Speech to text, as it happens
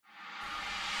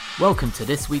Welcome to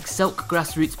this week's Selk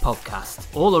Grassroots podcast,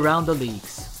 all around the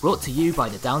leagues, brought to you by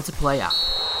the Down to Play app.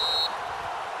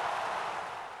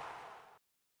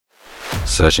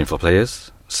 Searching for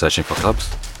players? Searching for clubs?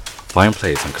 Find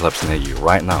players and clubs near you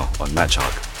right now on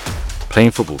MatchHawk.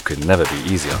 Playing football could never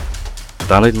be easier.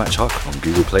 Download MatchHawk on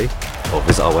Google Play or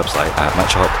visit our website at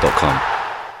matchhawk.com.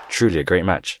 Truly a great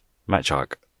match.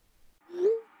 MatchHawk.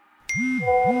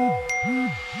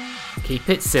 Keep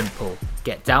it simple.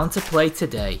 Get Down to Play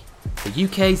today, the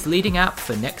UK's leading app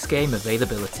for next game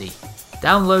availability.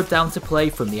 Download Down to Play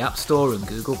from the App Store and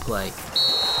Google Play.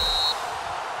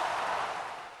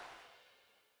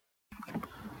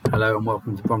 Hello and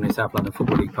welcome to Bromley South London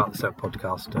Football League, part of the Selk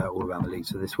podcast, all around the league.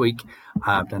 So this week,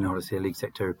 Daniel Hollis here, League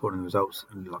Secretary, reporting the results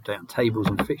and an update on tables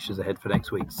and fixtures ahead for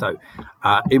next week. So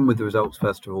in with the results,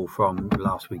 first of all, from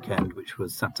last weekend, which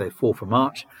was Saturday, 4th of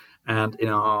March. And in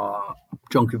our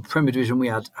John Cooper Premier Division, we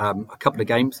had a couple of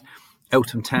games.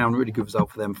 Eltham Town, really good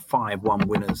result for them, 5-1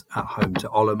 winners at home to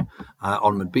Oldham.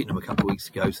 Oldham had beaten them a couple of weeks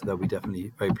ago, so they'll be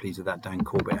definitely very pleased with that. Dan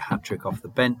Corbett, a hat-trick off the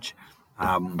bench.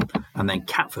 And then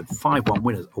Catford, 5-1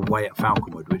 winners away at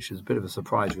Falconwood, which is a bit of a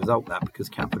surprise result, that, because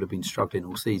Catford have been struggling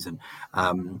all season,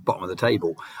 bottom of the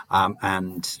table,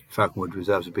 and Falconwood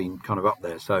reserves have been kind of up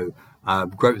there. So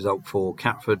great result for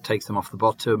Catford, takes them off the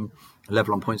bottom,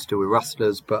 level on points still with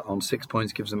Rustlers, but on 6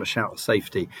 points gives them a shout of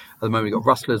safety. At the moment we've got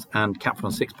Rustlers and Catford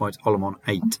on 6 points, Oldham on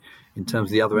 8. In terms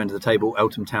of the other end of the table,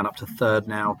 Eltham Town up to third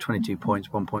now, 22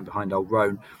 points, 1 point behind Old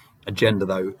Roan. Agenda,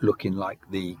 though, looking like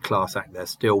the class act. They're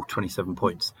still 27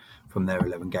 points from their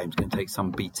 11 games. Going to take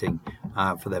some beating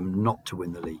for them not to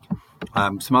win the league.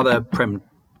 Some other Prem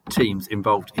teams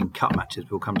involved in cup matches.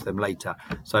 We'll come to them later.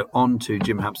 So on to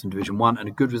Jim Hampson Division 1, and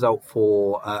a good result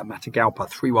for Matagalpa.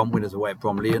 3-1 winners away at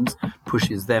Bromleyans,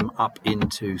 pushes them up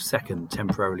into second,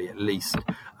 temporarily at least.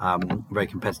 Very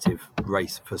competitive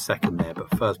race for second there,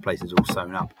 but first place is all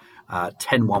sewn up.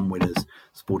 10-1 winners,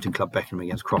 Sporting Club Beckenham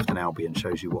against Crofton Albion,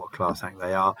 shows you what a class act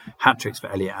they are. Hat-tricks for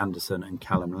Elliot Anderson and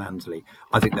Callum Lansley.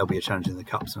 I think they'll be a challenge in the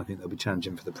Cups, and I think they'll be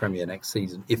challenging for the Premier next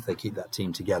season if they keep that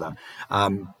team together.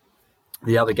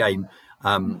 The other game,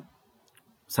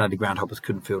 sadly, Groundhoppers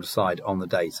couldn't field a side on the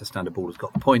day, so Standard Ball has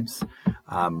got the points,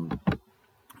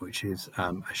 which is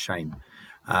a shame.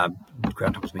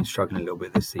 Groundhoppers been struggling a little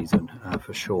bit this season,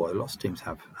 for sure. Lots of teams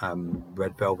have.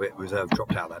 Red Velvet Reserve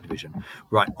dropped out of that division.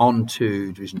 Right, on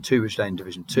to Division 2, Ridge Lane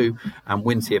Division 2, and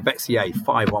wins here. Bexley A,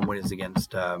 5-1 winners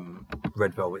against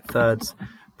Red Velvet thirds,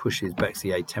 pushes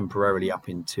Bexley A temporarily up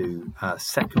into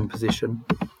second position.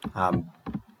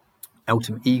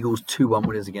 Eltham Eagles, 2-1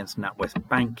 winners against NatWest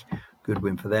Bank. Good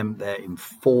win for them. They're in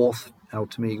fourth.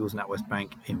 Eltham Eagles, NatWest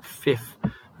Bank in fifth,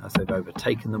 as they've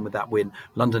overtaken them with that win.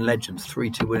 London Legends,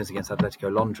 3-2 winners against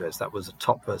Atletico Londres. That was a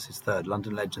top versus third.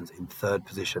 London Legends in third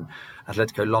position.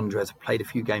 Atletico Londres have played a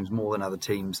few games more than other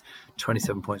teams.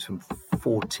 27 points from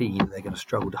 14. They're going to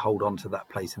struggle to hold on to that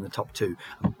place in the top two.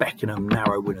 And Beckenham,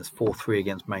 narrow winners, 4-3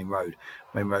 against Main Road.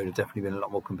 Main Road have definitely been a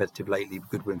lot more competitive lately.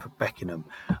 Good win for Beckenham.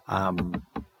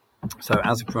 So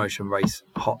as the promotion race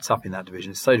hots up in that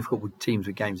division, it's so difficult with teams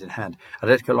with games in hand.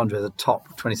 Atletico Londres are the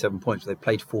top, 27 points. They've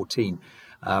played 14.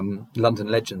 London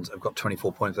Legends have got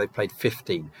 24 points. They've played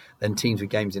 15. Then teams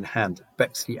with games in hand.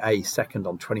 Bexley A second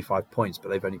on 25 points, but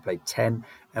they've only played 10.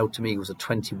 Eltham Eagles are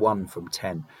 21 from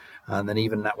 10. And then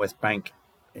even NatWest Bank,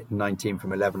 19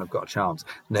 from 11, have got a chance.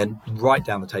 And then right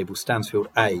down the table, Stansfield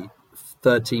A,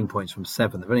 13 points from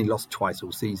 7. They've only lost twice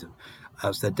all season.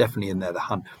 So they're definitely in there, the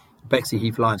hunt. Bexley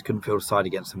Heath Lions couldn't field a side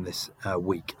against them this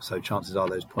week, so chances are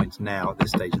those points now at this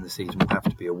stage in the season will have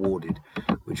to be awarded,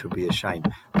 which would be a shame.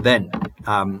 Then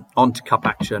on to cup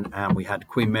action, and we had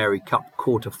Queen Mary Cup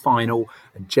quarter final.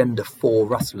 Agenda 4,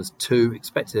 Rustlers 2.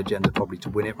 Expected Agenda probably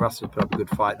to win it. Rustlers put up a good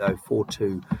fight though,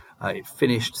 4-2. It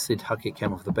finished. Sid Huckett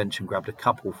came off the bench and grabbed a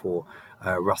couple for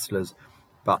Rustlers,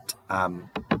 but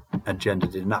Agenda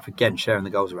did enough. Again, sharing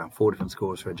the goals around. 4 different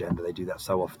scores for Agenda. They do that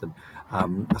so often.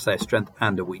 I say a strength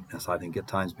and a weakness, I think, at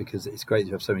times, because it's great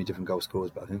to have so many different goal scorers,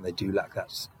 but I think they do lack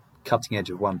that cutting edge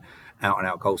of one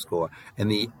out-and-out goal scorer. In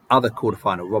the other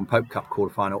quarter-final, Ron Pope Cup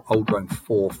quarter-final, Old Roan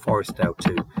 4, Forestdale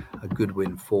 2. A good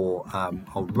win for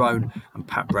Old Roan, and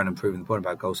Pat Brennan proving the point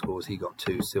about goal scorers. He got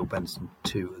 2, Sil Benson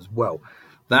 2 as well.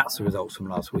 That's the results from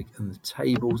last week, and the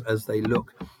tables as they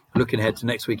look. Looking ahead to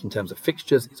next week in terms of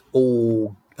fixtures, it's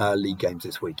all league games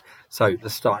this week. So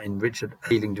let's start in Richard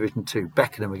Ealing Division 2.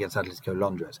 Beckenham against Atletico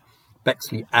Londres.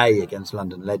 Bexley A against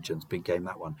London Legends. Big game,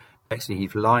 that one. Bexley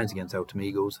Heath Lions against Eltham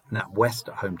Eagles. NatWest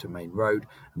at home to Main Road.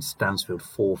 And Stansfield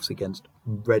Fourths against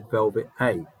Red Velvet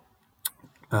A.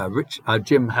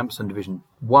 Jim Hampson Division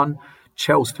 1.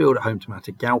 Chelsfield at home to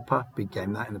Matagalpa, big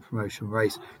game that in the promotion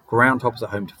race. Groundhoppers at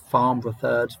home to Farnborough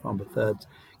Thirds. Farnborough Thirds,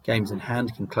 games in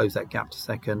hand, can close that gap to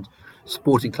second.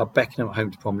 Sporting Club Beckenham at home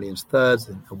to Bromleyans Thirds,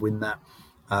 and win that.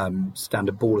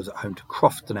 Standard Ballers at home to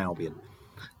Crofton Albion.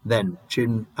 Then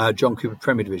John Cooper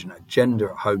Premier Division, Agenda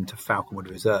at home to Falconwood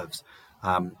Reserves.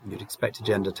 You'd expect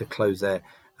Agenda to close there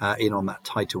in on that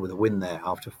title with a win there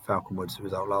after Falconwood's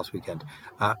result last weekend.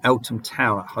 Eltham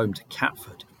Town at home to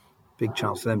Catford. Big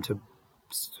chance for them to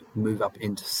move up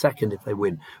into second if they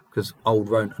win, because Old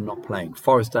Roan are not playing.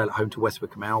 Forestdale at home to West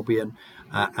Wickham Albion,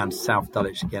 and South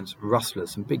Dulwich against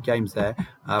Rustlers. Some big games there.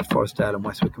 Forestdale and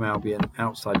West Wickham Albion,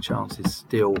 outside chances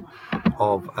still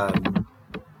of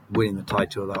winning the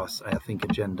title, although I think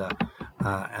Agenda,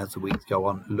 as the weeks go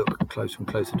on, look closer and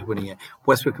closer to winning it.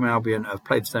 West Wickham Albion have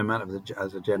played the same amount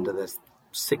as Agenda. There's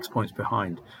 6 points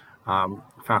behind.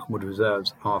 Falconwood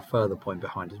Reserves are a further point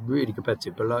behind. It's really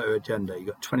competitive. Below Agenda, you've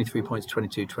got 23 points,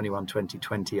 22, 21, 20,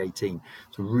 20, 18.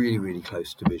 It's a really, really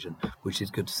close division, which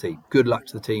is good to see. Good luck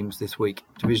to the teams this week.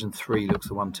 Division 3 looks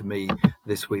the one to me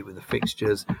this week with the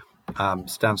fixtures.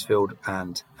 Stansfield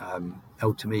and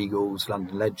Eltham Eagles,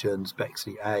 London Legends,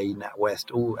 Bexley A,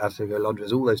 NatWest, all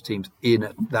Laundress, all those teams in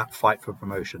that fight for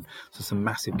promotion. So some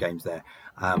massive games there.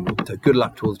 So good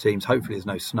luck to all the teams. Hopefully there's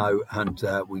no snow and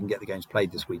we can get the games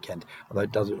played this weekend, although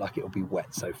it does look like it will be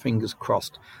wet. So fingers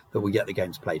crossed that we get the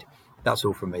games played. That's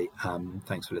all from me.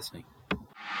 Thanks for listening.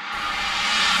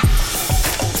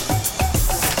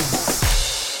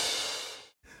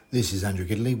 This is Andrew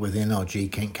Gidley with the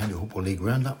NRG Kent County Football League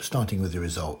Roundup, starting with the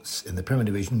results. In the Premier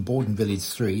Division, Borden Village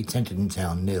 3, Tenterden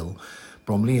Town 0,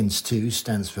 Bromleyans 2,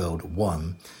 Stansfeld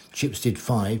 1, Chipstead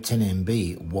 5,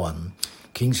 10MB 1,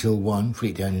 Kings Hill 1,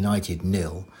 Fleetdown United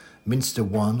 0, Minster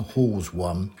 1, Halls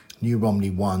 1, New Romney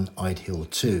 1, Idehill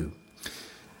 2,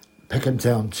 Peckham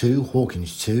Town 2,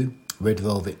 Hawkins 2, Red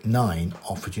Velvet 9,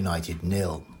 Oxford United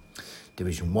 0.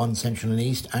 Division 1, Central and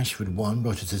East, Ashford 1,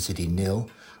 Rochester City 0,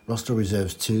 Rostov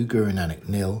Reserves 2, Gurinanek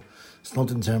 0,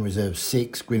 Snodden Town Reserves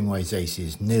 6, Greenways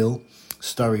Aces 0,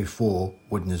 Surrey 4,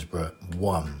 Woodnesborough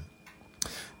 1.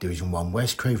 Division 1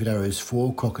 West, Crayford Arrows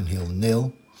 4, Crockenhill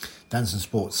 0, Danson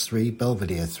Sports 3,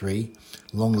 Belvedere 3,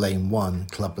 Long Lane 1,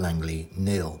 Club Langley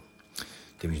 0.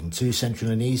 Division 2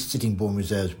 Central and East, Sittingbourne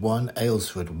Reserves 1,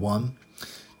 Aylesford 1.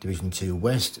 Division 2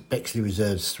 West, Bexley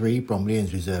Reserves 3,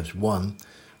 Bromleyans Reserves 1,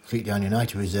 Fleetdown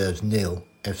United Reserves 0,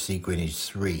 FC Greenwich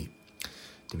 3.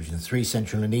 Division 3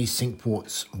 Central and East,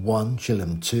 Sinkports 1,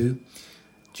 Chilham 2,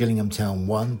 Gillingham Town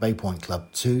 1, Baypoint Club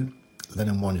 2,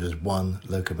 Lenham Wanderers 1,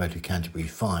 Locomotive Canterbury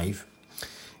 5.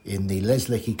 In the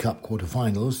Lesleckie Cup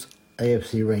quarter-finals,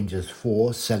 AFC Rangers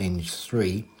 4, Sellings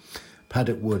 3,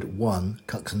 Paddock Wood 1,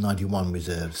 Cuxon 91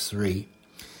 Reserves 3.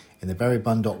 In the Barry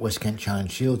Bundock West Kent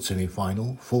Challenge Shield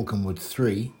semi-final, Falconwood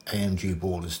 3, AMG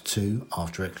Ballers 2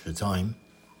 after extra time.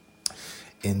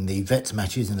 In the Vets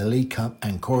matches in the League Cup,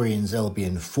 Ancorians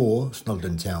Albion 4,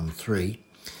 Snodden Town 3.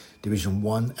 Division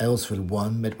 1, Aylesford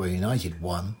 1, Medway United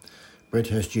 1,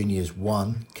 Bredhurst Juniors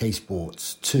 1,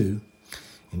 K-Sports 2.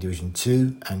 In Division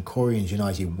 2, Ancorians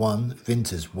United 1,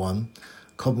 Vinters 1,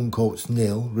 Cobham Colts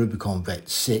 0, Rubicon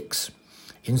Vets 6,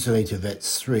 Insulator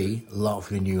Vets 3,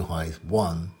 Larkfield New Hythe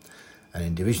 1. And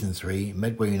in Division 3,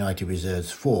 Medway United Reserves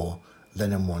 4,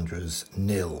 Lenham Wanderers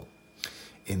 0.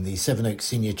 In the Sevenoaks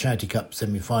Senior Charity Cup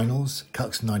semi-finals,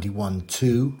 Cuxon 91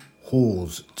 2,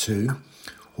 Halls 2,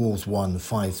 Halls 1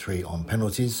 5-3 on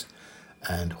penalties,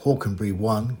 and Hawkenbury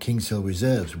 1, Kings Hill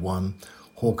Reserves 1,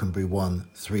 Hawkenbury 1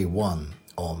 3-1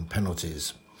 on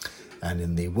penalties. And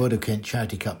in the World of Kent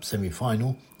Charity Cup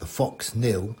semi-final, the Fox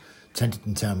 0,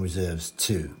 Tenterden Town Reserves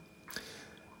 2.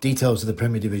 Details of the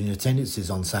Premier Division attendances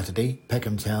on Saturday: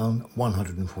 Peckham Town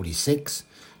 146,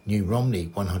 New Romney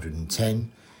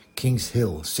 110, Kings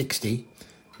Hill 60,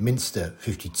 Minster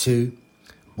 52,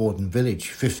 Borden Village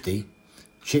 50,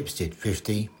 Chipstead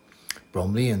 50,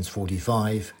 Bromleyans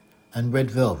 45, and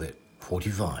Red Velvet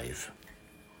 45.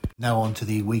 Now on to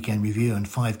the weekend review, and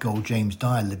 5-goal James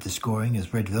Dyer led the scoring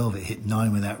as Red Velvet hit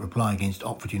 9 without reply against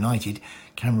Oxford United.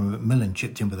 Cameron McMillan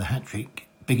chipped in with a hat-trick,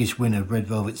 biggest win of Red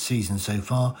Velvet's season so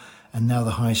far, and now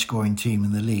the highest scoring team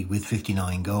in the league with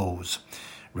 59 goals.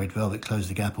 Red Velvet closed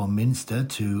the gap on Minster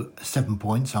to 7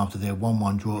 points after their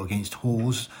 1-1 draw against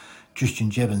Halls. Christian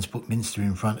Jevons put Minster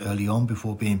in front early on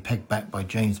before being pegged back by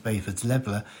James Bayford's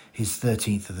leveller, his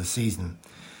 13th of the season.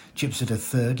 Chipstead are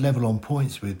third, level on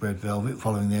points with Red Velvet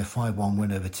following their 5-1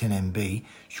 win over 10MB.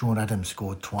 Sean Adams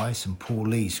scored twice and Paul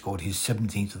Lee scored his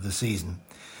 17th of the season.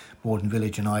 Borden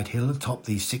Village and Idehill topped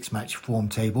the 6-match form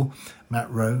table.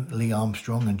 Matt Rowe, Lee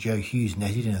Armstrong and Joe Hughes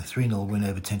netted in a 3-0 win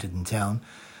over Tenterden Town.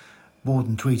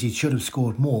 Borden tweeted, "Should have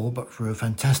scored more, but for a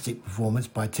fantastic performance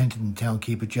by Tenterden Town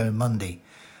keeper Joe Mundy."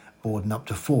 Borden up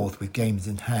to 4th with games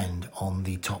in hand on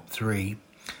the top 3.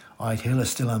 Ide Hill are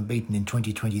still unbeaten in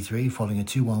 2023 following a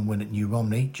 2-1 win at New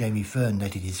Romney. Jamie Fern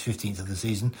netted his 15th of the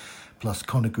season, plus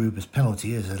Conor Gruber's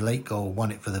penalty as a late goal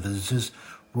won it for the visitors.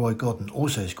 Roy Godden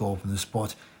also scored from the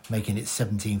spot, making it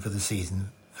 17th for the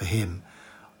season for him.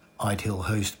 Ide Hill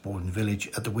host Borden Village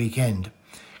at the weekend.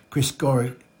 Chris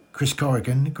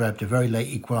Corrigan grabbed a very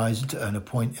late equaliser to earn a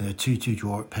point in a 2-2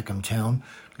 draw at Peckham Town.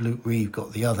 Luke Reeve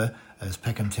got the other as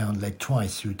Peckham Town led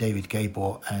twice through David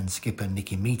Gabor and skipper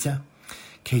Nicky Meter.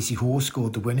 Casey Hall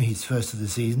scored the winner, his first of the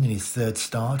season, in his 3rd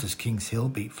start as Kings Hill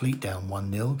beat Fleet down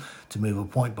 1-0 to move a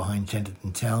point behind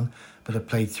Tenterden Town, but have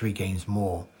played 3 games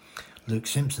more. Luke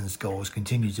Simpson's goals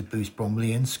continued to boost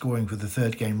Bromleyans, scoring for the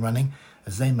 3rd game running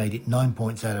as they made it 9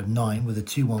 points out of 9 with a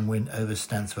 2-1 win over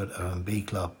Stansford OMB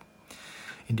Club.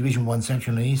 In Division 1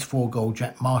 Central and East, 4-goal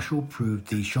Jack Marshall proved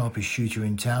the sharpest shooter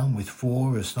in town with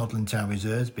 4 as Snodland Town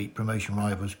Reserves beat promotion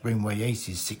rivals Greenway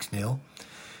Aces 6-0.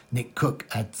 Nick Cook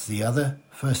adds the other,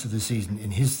 first of the season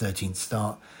in his 13th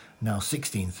start, now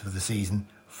 16th for the season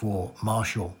for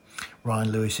Marshall.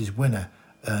 Ryan Lewis's winner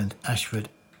earned Ashford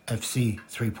FC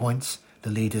 3 points, the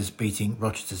leaders beating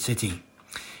Rochester City.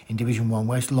 In Division 1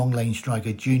 West, Long Lane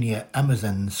striker Junior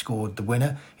Amazon scored the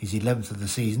winner, his 11th of the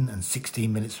season and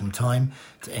 16 minutes from time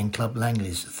to end Club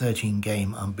Langley's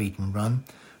 13-game unbeaten run.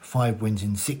 5 wins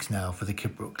in 6 now for the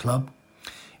Kidbrooke club.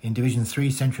 In Division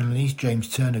 3 Central and East, James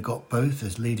Turner got both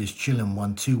as leaders Chilham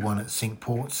won 2-1 at Cinque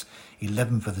Ports,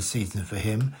 11 for the season for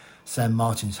him. Sam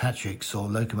Martin's hat-trick saw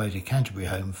Locomotive Canterbury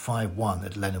home 5-1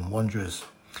 at Lenham Wanderers.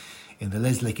 In the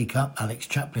Les Lecky Cup, Alex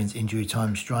Chaplin's injury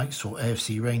time strike saw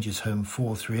AFC Rangers home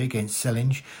 4-3 against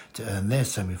Sellinge to earn their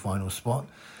semi-final spot.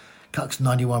 Cuck's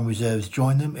 91 reserves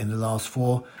joined them in the last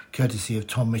 4, courtesy of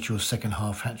Tom Mitchell's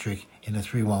second-half hat-trick in a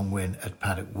 3-1 win at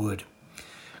Paddock Wood.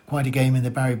 Quite a game in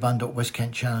the Barry Bundock West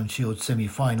Kent Challenge Shield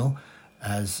semi-final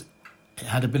as it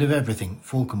had a bit of everything.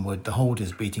 Falconwood, the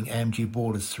holders, beating AMG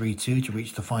Ballers 3-2 to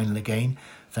reach the final again,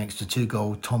 thanks to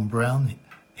 2-goal Tom Brown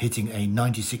hitting a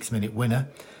 96-minute winner.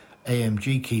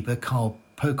 AMG keeper Carl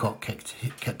Pocock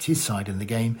kept his side in the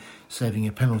game, saving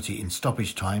a penalty in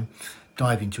stoppage time,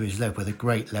 diving to his left with a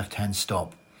great left-hand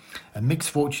stop. And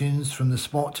mixed fortunes from the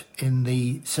spot in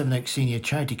the Seven Oaks Senior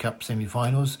Charity Cup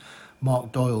semi-finals.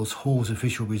 Mark Doyle's Hall's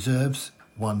official reserves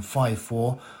won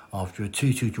 5-4 after a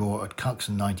 2-2 draw at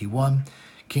Cuxon 91.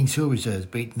 Kings Hill reserves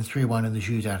beaten 3-1 in the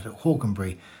shootout at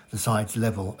Hawkenbury, the sides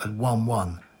level at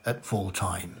 1-1 at full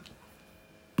time.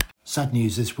 Sad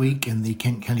news this week in the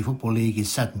Kent County Football League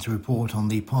is saddened to report on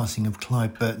the passing of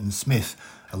Clive Burton Smith,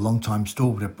 a long-time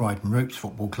stalwart of Brighton Ropes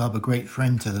Football Club, a great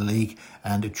friend to the league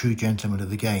and a true gentleman of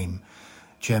the game.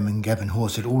 Chairman Gavin Hoare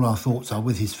said, "All our thoughts are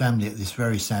with his family at this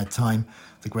very sad time.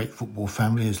 The great football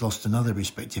family has lost another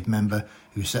respected member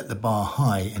who set the bar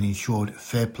high and ensured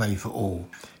fair play for all.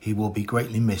 He will be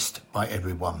greatly missed by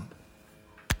everyone."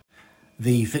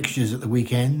 The fixtures at the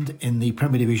weekend in the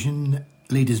Premier Division,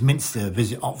 leaders Minster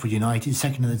visit Otford United.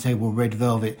 Second in the table, Red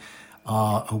Velvet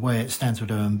are away at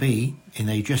Stansford OMB in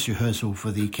a dress rehearsal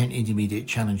for the Kent Intermediate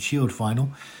Challenge Shield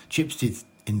final. Chipstead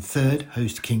in third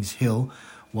host Kings Hill,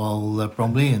 while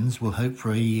Bromleyans will hope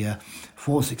for a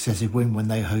 4th successive win when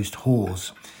they host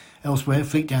Hawes. Elsewhere,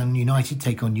 Fleetdown United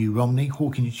take on New Romney.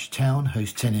 Hawkinge Town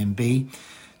host 10MB.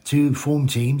 2 form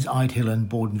teams, Ide Hill and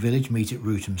Borden Village, meet at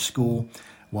Rootham School,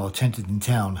 while Tenterden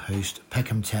Town host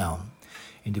Peckham Town.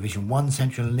 In Division 1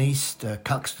 Central and East,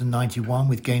 Cuxton 91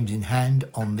 with games in hand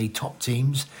on the top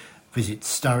teams visit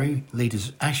Sturry.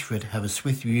 Leaders Ashford have a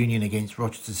swift reunion against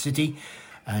Rochester City,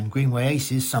 and Greenway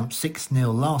Aces, some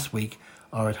 6-0 last week,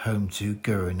 are at home to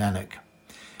Guru Nanak.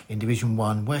 In Division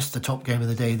 1 West, the top game of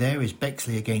the day there is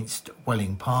Bexley against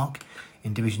Welling Park.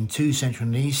 In Division 2 Central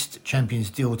and East, champions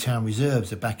Deal Town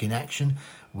Reserves are back in action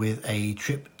with a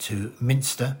trip to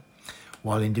Minster.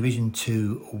 While in Division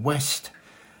 2 West,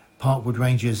 Parkwood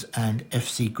Rangers and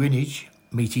FC Greenwich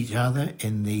meet each other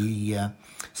in the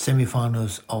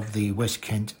semi-finals of the West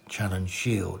Kent Challenge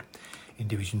Shield. In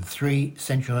Division 3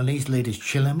 Central and East, leaders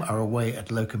Chilham are away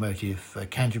at Locomotive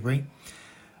Canterbury.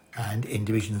 And in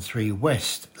Division 3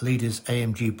 West, leaders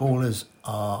AMG Ballers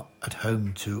are at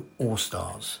home to All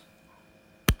Stars.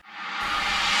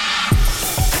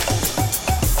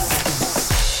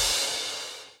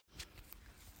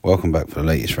 Welcome back for the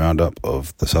latest roundup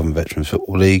of the Southern Veterans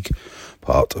Football League,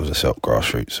 part of the Selk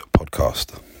Grassroots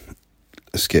podcast.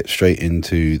 Let's get straight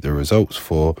into the results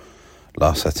for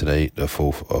last Saturday, the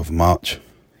 4th of March,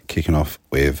 kicking off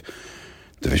with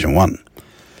Division 1.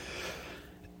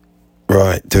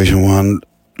 Right, Division 1,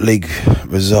 league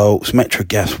results: Metro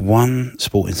Gas 1,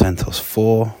 Sporting Santos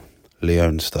 4,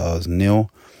 Leone Stars 0,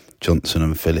 Johnson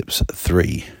and Phillips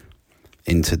 3.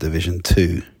 Into Division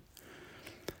 2,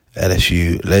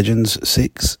 LSU Legends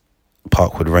 6,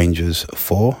 Parkwood Rangers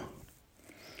 4,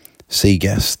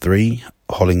 Seagas 3,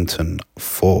 Hollington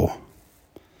 4,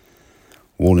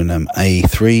 Wallingham A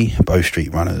 3, Bow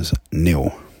Street Runners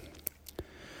 0.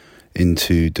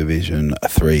 Into Division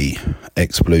 3,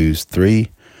 Ex-Blues 3,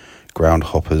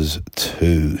 Groundhoppers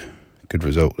 2. Good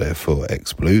result there for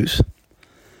Ex-Blues.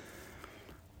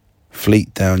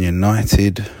 Fleet Down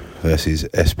United versus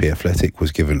SP Athletic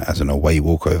was given as an away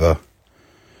walkover.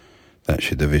 That's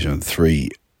your Division 3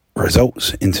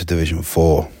 results. Into Division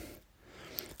 4,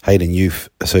 Hayden Youth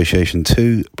Association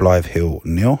 2, Blythe Hill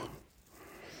 0,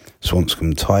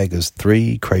 Swanscombe Tigers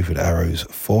 3, Crayford Arrows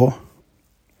 4,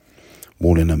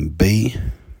 Wallingham B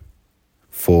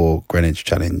 4, Greenwich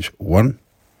Challenge 1,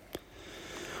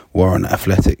 Warren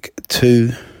Athletic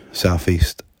 2, South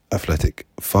East Athletic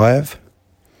 5.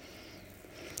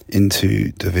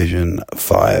 Into Division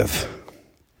 5,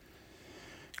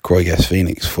 Croygas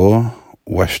Phoenix 4,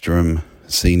 Westerham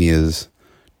Seniors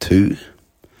 2,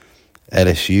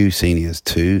 LSU Seniors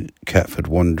 2, Catford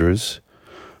Wanderers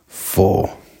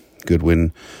 4. Good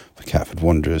win for Catford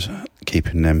Wanderers,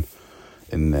 keeping them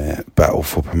in their battle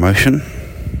for promotion.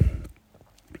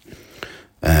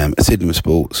 Sydenham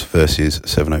Sports versus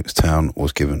Sevenoaks Town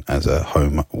was given as a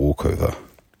home walkover.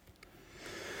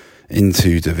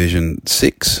 Into Division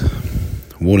 6,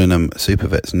 Wallingham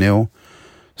Supervets 0,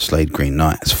 Slade Green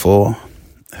Knights 4,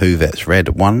 Who Vets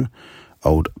Red 1,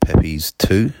 Old Peppies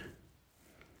 2,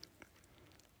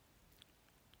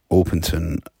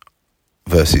 Orpington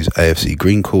versus AFC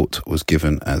Greencourt was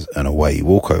given as an away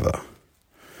walkover.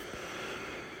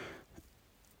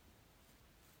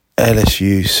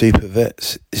 LSU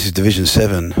Supervets, this is Division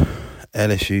 7,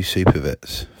 LSU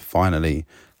Supervets finally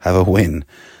have a win.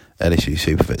 LSU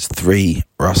Supervets 3,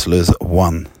 Rustlers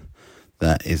 1.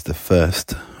 That is the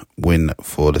first win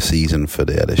for the season for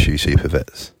the LSU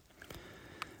Supervets.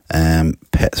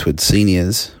 Petswood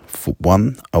Seniors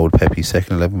 1, Old Peppy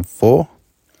second 11 4.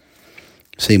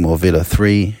 Seymour Villa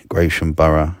 3, Gravesham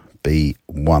Borough B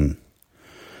 1.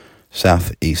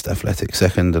 South East Athletic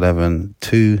second 11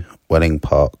 2, Welling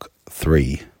Park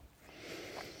 3.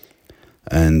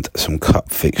 And some cup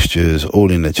fixtures,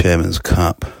 all in the Chairman's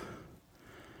Cup.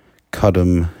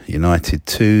 Cudham United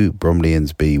 2,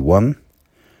 Bromleyans B 1,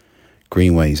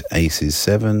 Greenways Aces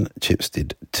 7,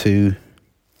 Chipstead 2,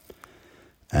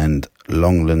 and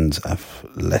Longlands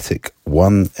Athletic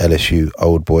 1, LSU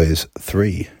Old Boys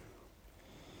 3.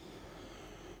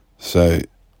 So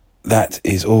that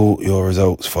is all your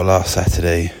results for last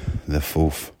Saturday, the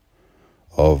 4th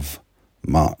of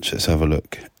March. Let's have a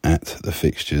look at the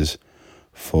fixtures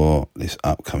for this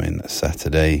upcoming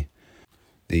Saturday,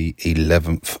 the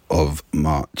 11th of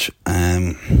March.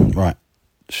 Right,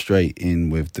 straight in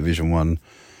with Division 1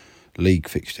 league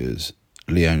fixtures.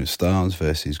 Leone Stars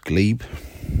versus Glebe.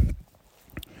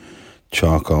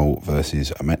 Charcoal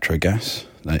versus Metro Gas.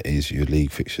 That is your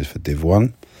league fixtures for Div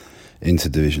 1. Into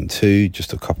Division 2,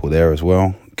 just a couple there as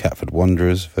well. Catford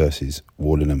Wanderers versus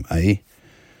Wallingham A.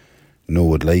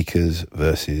 Norwood Lakers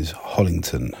versus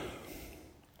Hollington.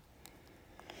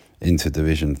 Into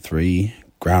Division 3,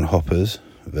 Groundhoppers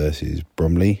versus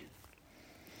Bromley,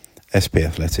 SP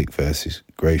Athletic versus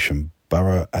Gravesham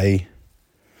Borough A.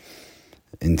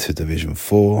 Into Division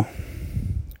 4,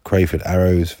 Crayford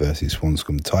Arrows versus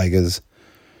Swanscombe Tigers,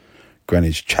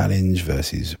 Greenwich Challenge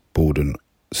versus Borden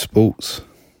Sports,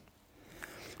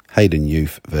 Hayden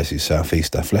Youth versus South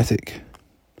East Athletic,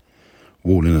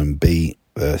 Wallingham B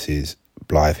versus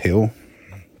Blythe Hill.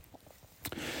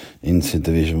 Into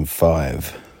Division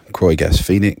 5, Croygas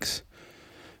Phoenix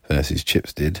versus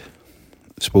Chipstead,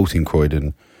 Sporting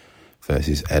Croydon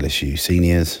versus LSU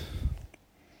Seniors.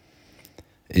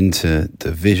 Into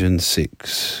Division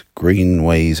 6,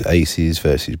 Greenways Aces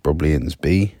versus Bromleyans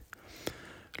B,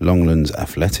 Longlands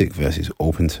Athletic versus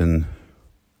Orpington,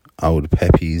 Old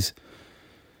Peppies,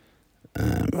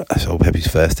 that's Old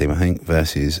Peppies first team I think,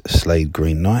 versus Slade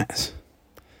Green Knights,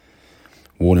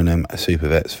 Warningham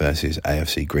Supervets versus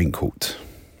AFC Greencourt.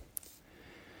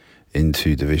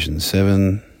 Into Division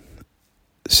 7,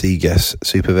 Seagas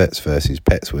Supervets versus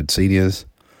Petswood Seniors,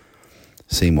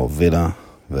 Seymour Villa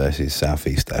versus South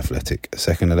East Athletic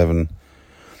second 11,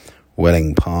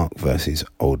 Welling Park versus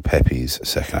Old Peppies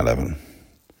second 11.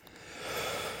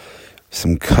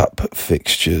 Some cup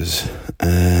fixtures.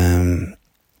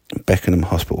 Beckenham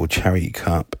Hospital Charity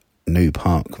Cup, New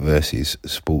Park versus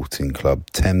Sporting Club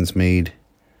Thamesmead.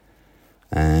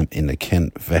 In the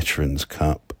Kent Veterans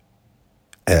Cup,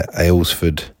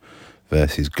 Aylesford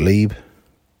versus Glebe.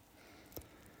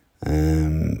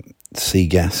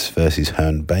 Seagas versus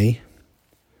Herne Bay.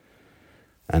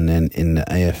 And then in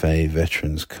the AFA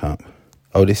Veterans Cup.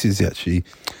 Oh, this is actually,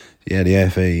 the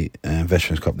AFA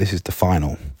Veterans Cup. This is the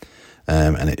final.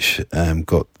 And it's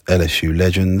got LSU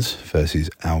Legends versus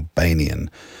Albanian.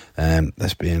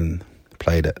 That's being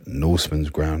played at Norseman's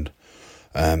Ground.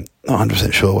 Not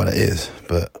 100% sure what it is,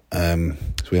 but so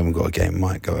we haven't got a game.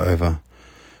 Might go over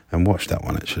and watch that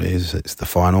one. Actually, it's the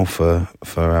final for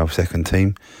our second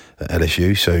team at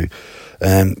LSU. So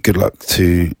good luck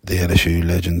to the LSU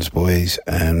Legends boys,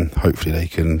 and hopefully they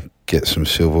can get some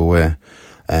silverware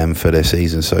for their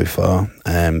season so far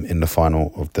in the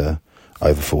final of the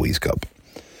Over 40s Cup.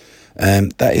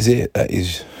 That is it. That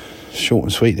is short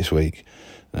and sweet this week.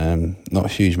 Not a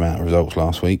huge amount of results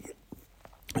last week,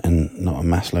 and not a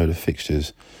mass load of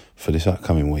fixtures for this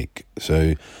upcoming week.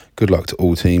 So good luck to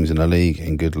all teams in the league,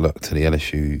 and good luck to the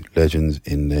LSU Legends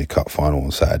in their cup final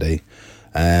on Saturday.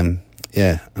 I'll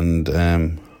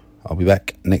be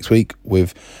back next week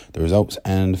with the results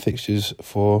and fixtures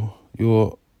for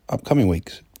your upcoming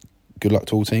weeks. Good luck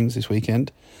to all teams this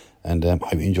weekend, and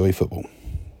hope you enjoy football.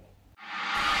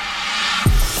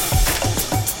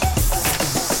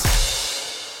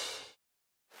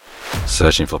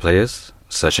 Searching for players?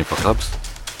 Searching for clubs?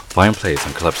 Find players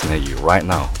and clubs near you right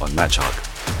now on MatchArc.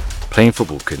 Playing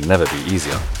football could never be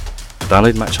easier.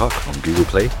 Download MatchArc on Google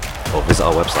Play or visit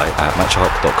our website at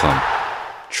matcharc.com.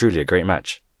 Truly a great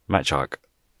match. MatchArc.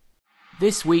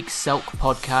 This week's Selk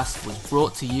podcast was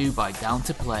brought to you by Down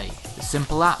to Play, the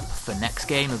simple app for next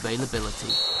game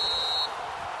availability.